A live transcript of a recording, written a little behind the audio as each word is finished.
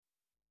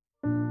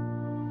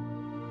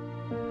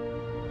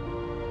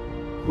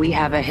We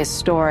have a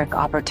historic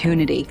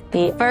opportunity.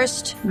 The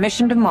first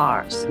mission to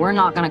Mars. We're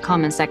not going to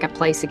come in second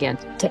place again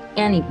to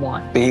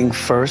anyone. Being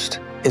first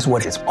is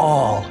what it's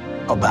all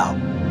about.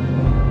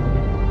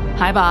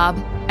 Hi, Bob,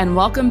 and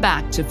welcome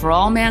back to For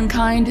All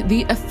Mankind,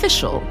 the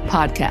official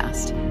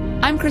podcast.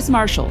 I'm Chris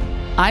Marshall.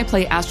 I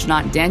play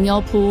astronaut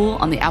Danielle Poole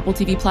on the Apple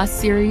TV Plus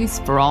series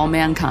For All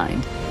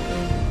Mankind.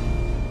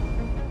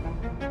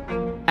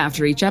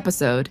 After each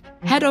episode,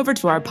 head over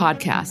to our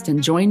podcast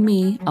and join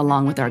me,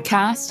 along with our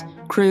cast,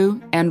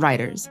 crew, and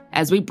writers,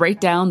 as we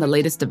break down the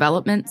latest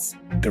developments.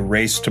 The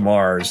race to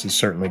Mars is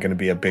certainly going to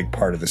be a big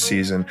part of the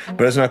season,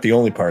 but it's not the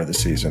only part of the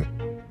season.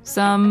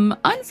 Some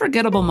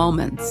unforgettable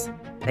moments.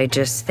 I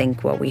just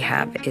think what we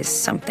have is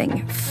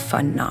something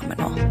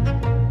phenomenal.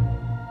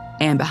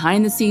 And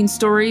behind-the-scenes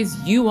stories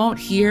you won't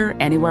hear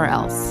anywhere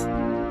else.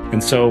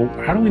 And so,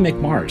 how do we make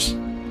Mars?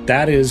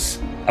 That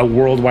is a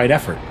worldwide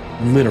effort,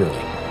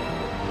 literally.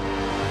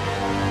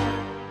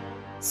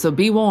 So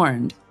be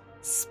warned.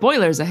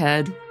 Spoilers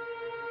ahead.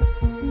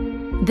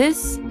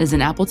 This is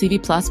an Apple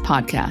TV Plus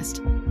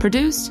podcast,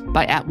 produced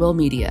by At Will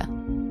Media.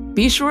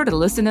 Be sure to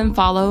listen and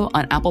follow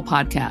on Apple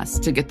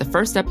Podcasts to get the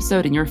first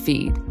episode in your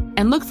feed.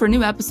 And look for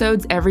new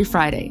episodes every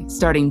Friday,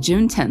 starting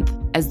June 10th,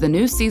 as the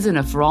new season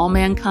of For All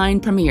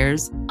Mankind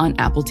premieres on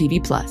Apple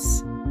TV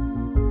Plus.